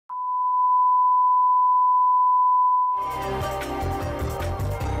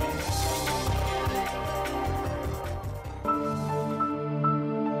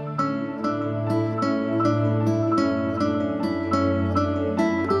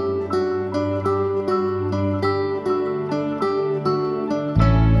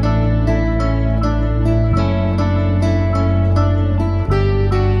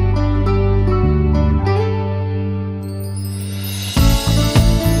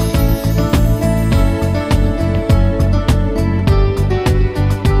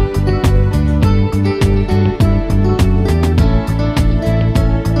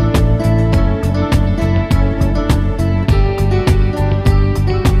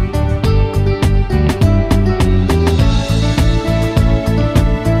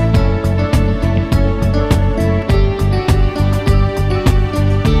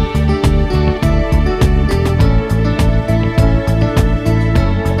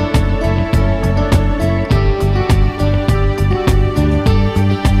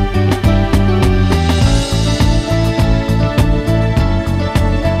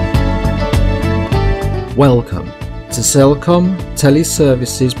Welcome to Cellcom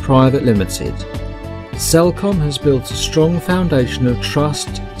Teleservices Private Limited. Cellcom has built a strong foundation of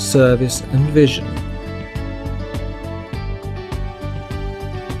trust, service and vision.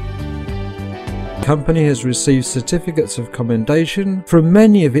 The company has received certificates of commendation from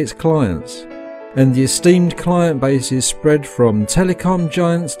many of its clients, and the esteemed client base is spread from telecom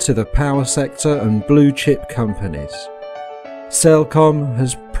giants to the power sector and blue chip companies. Cellcom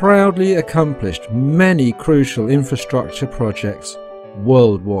has proudly accomplished many crucial infrastructure projects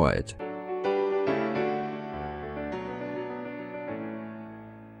worldwide.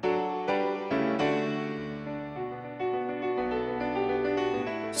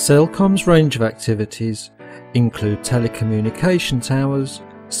 Cellcom's range of activities include telecommunication towers,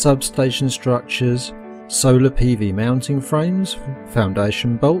 substation structures, solar PV mounting frames,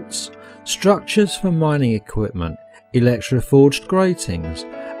 foundation bolts, structures for mining equipment, electroforged gratings,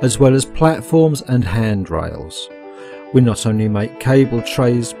 as well as platforms and handrails. We not only make cable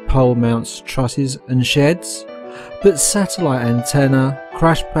trays, pole mounts, trusses and sheds, but satellite antenna,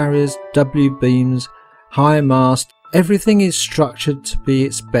 crash barriers, W-beams, high mast, everything is structured to be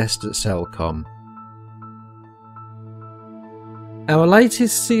its best at Cellcom. Our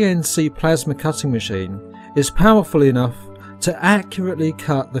latest CNC plasma cutting machine is powerful enough to accurately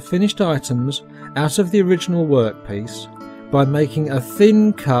cut the finished items out of the original workpiece by making a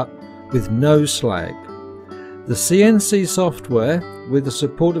thin cut with no slag. The CNC software, with the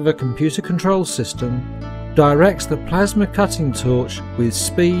support of a computer control system, directs the plasma cutting torch with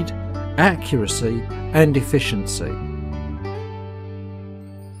speed, accuracy and efficiency.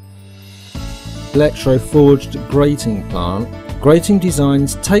 Electroforged grating plant. Grating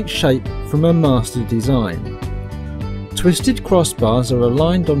designs take shape from a master design. Twisted crossbars are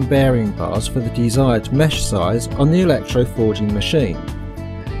aligned on bearing bars for the desired mesh size on the electroforging machine.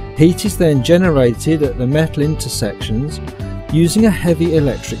 Heat is then generated at the metal intersections using a heavy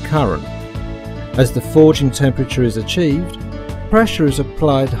electric current. As the forging temperature is achieved, pressure is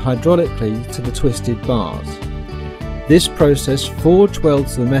applied hydraulically to the twisted bars. This process forge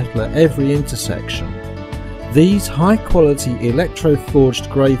welds the metal at every intersection. These high-quality electroforged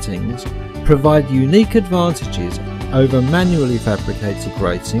gratings provide unique advantages over manually fabricated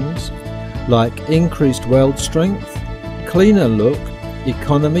gratings, like increased weld strength, cleaner look,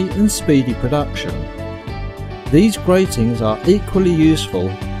 economy and speedy production. These gratings are equally useful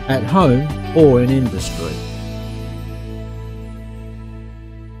at home or in industry.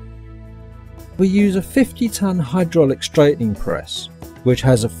 We use a 50-ton hydraulic straightening press, which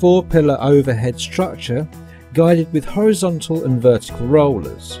has a 4-pillar overhead structure guided with horizontal and vertical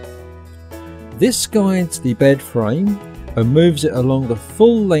rollers. This guides the bed frame and moves it along the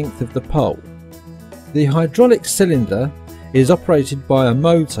full length of the pole. The hydraulic cylinder is operated by a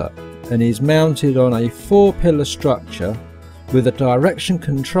motor and is mounted on a 4-pillar structure with a direction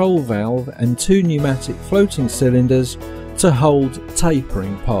control valve and 2 pneumatic floating cylinders to hold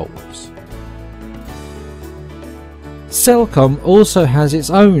tapering poles. Cellcom also has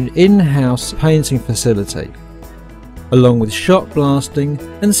its own in-house painting facility, along with shot blasting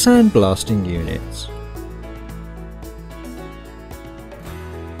and sandblasting units.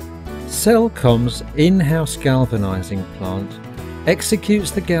 Cellcom's in-house galvanizing plant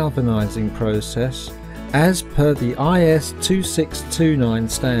executes the galvanizing process as per the IS 2629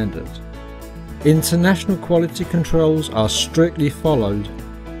 standard. International quality controls are strictly followed.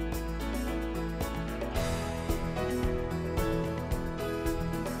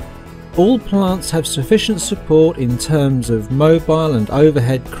 All plants have sufficient support in terms of mobile and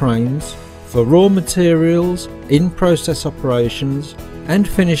overhead cranes for raw materials, in-process operations and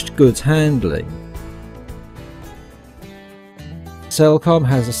finished goods handling. Cellcom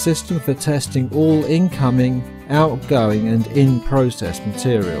has a system for testing all incoming, outgoing and in-process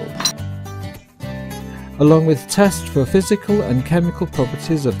material, along with tests for physical and chemical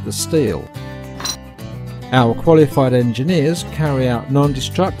properties of the steel. Our qualified engineers carry out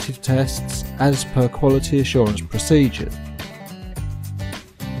non-destructive tests as per quality assurance procedures.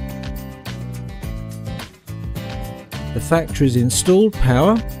 The factory's installed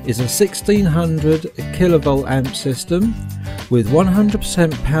power is a 1600 kV amp system with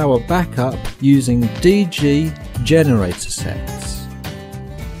 100% power backup using DG generator sets.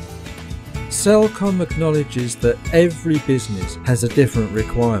 Cellcom acknowledges that every business has a different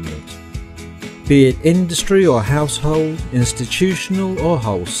requirement, be it industry or household, institutional or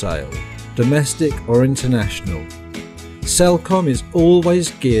wholesale, domestic or international. Cellcom is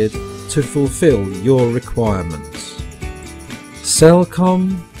always geared to fulfill your requirements.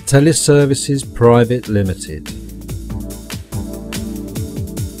 Cellcom Teleservices Private Limited.